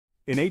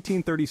In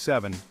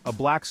 1837, a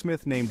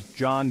blacksmith named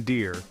John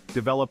Deere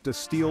developed a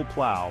steel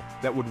plow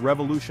that would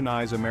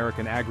revolutionize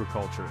American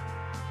agriculture.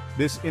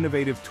 This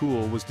innovative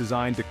tool was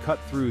designed to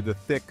cut through the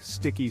thick,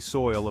 sticky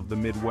soil of the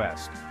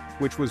Midwest,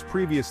 which was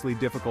previously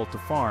difficult to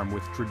farm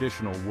with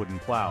traditional wooden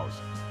plows.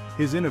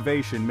 His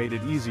innovation made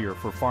it easier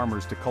for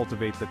farmers to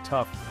cultivate the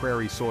tough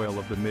prairie soil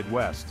of the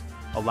Midwest,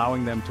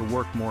 allowing them to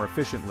work more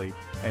efficiently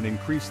and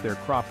increase their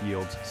crop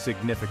yields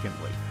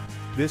significantly.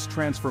 This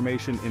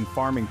transformation in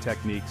farming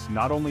techniques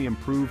not only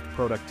improved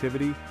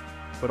productivity,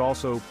 but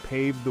also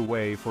paved the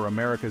way for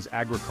America's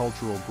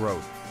agricultural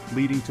growth,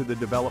 leading to the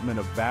development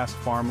of vast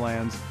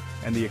farmlands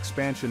and the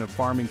expansion of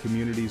farming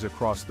communities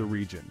across the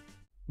region.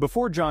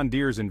 Before John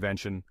Deere's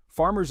invention,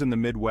 farmers in the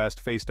Midwest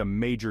faced a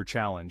major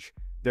challenge.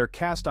 Their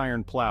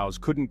cast-iron plows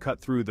couldn't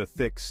cut through the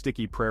thick,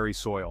 sticky prairie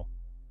soil.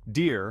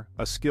 Deere,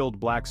 a skilled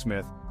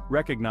blacksmith,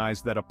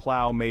 recognized that a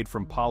plow made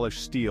from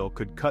polished steel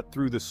could cut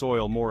through the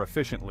soil more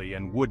efficiently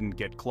and wouldn't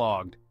get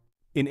clogged.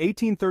 In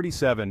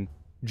 1837,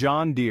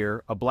 John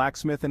Deere, a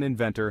blacksmith and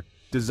inventor,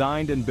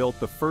 designed and built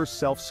the first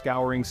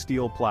self-scouring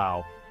steel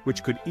plow,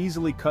 which could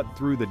easily cut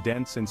through the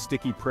dense and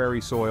sticky prairie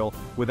soil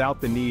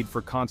without the need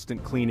for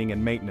constant cleaning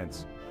and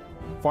maintenance.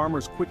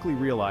 Farmers quickly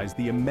realized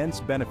the immense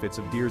benefits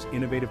of Deere's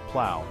innovative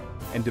plow,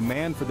 and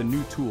demand for the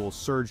new tool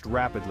surged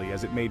rapidly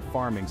as it made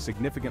farming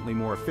significantly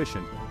more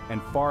efficient and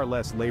far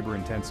less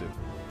labor-intensive.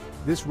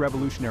 This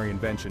revolutionary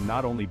invention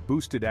not only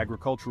boosted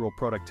agricultural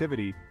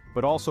productivity,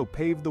 but also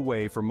paved the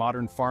way for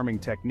modern farming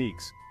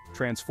techniques,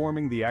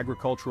 transforming the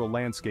agricultural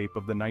landscape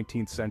of the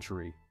 19th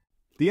century.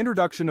 The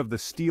introduction of the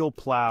steel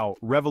plow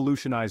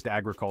revolutionized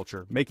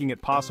agriculture, making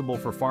it possible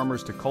for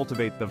farmers to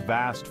cultivate the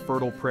vast,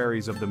 fertile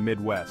prairies of the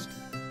Midwest.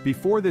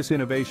 Before this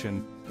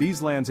innovation,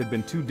 these lands had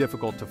been too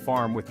difficult to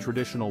farm with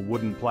traditional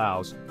wooden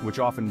plows, which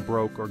often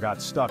broke or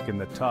got stuck in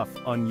the tough,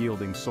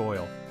 unyielding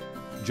soil.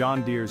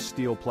 John Deere's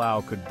steel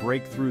plow could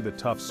break through the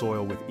tough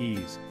soil with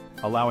ease,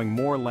 allowing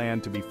more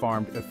land to be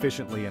farmed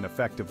efficiently and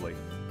effectively.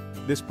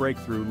 This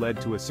breakthrough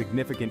led to a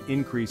significant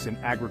increase in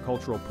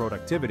agricultural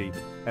productivity,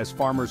 as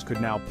farmers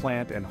could now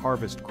plant and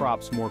harvest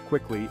crops more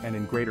quickly and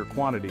in greater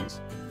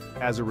quantities.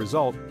 As a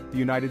result, the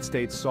United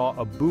States saw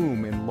a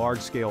boom in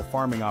large-scale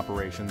farming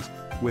operations,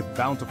 with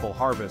bountiful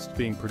harvests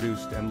being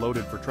produced and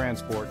loaded for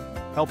transport,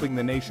 helping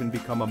the nation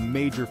become a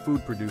major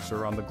food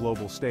producer on the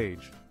global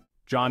stage.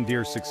 John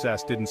Deere's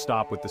success didn't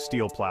stop with the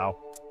steel plow.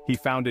 He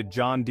founded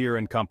John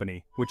Deere &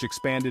 Company, which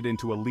expanded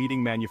into a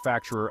leading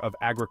manufacturer of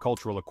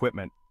agricultural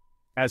equipment.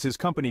 As his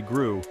company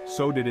grew,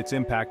 so did its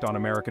impact on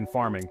American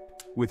farming,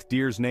 with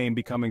Deere's name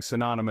becoming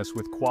synonymous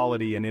with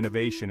quality and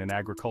innovation in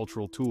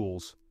agricultural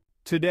tools.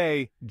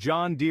 Today,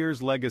 John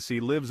Deere's legacy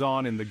lives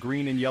on in the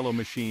green and yellow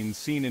machines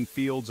seen in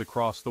fields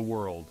across the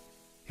world.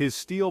 His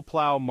steel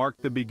plow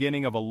marked the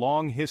beginning of a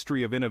long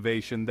history of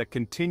innovation that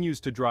continues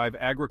to drive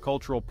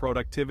agricultural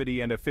productivity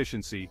and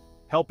efficiency,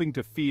 helping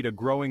to feed a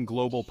growing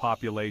global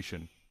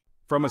population.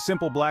 From a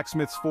simple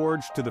blacksmith's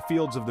forge to the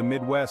fields of the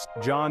Midwest,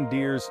 John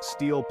Deere's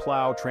steel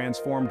plow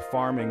transformed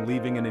farming,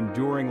 leaving an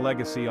enduring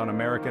legacy on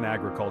American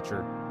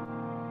agriculture.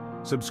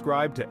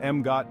 Subscribe to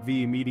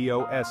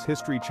emgotvmedia's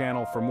History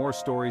channel for more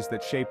stories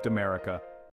that shaped America.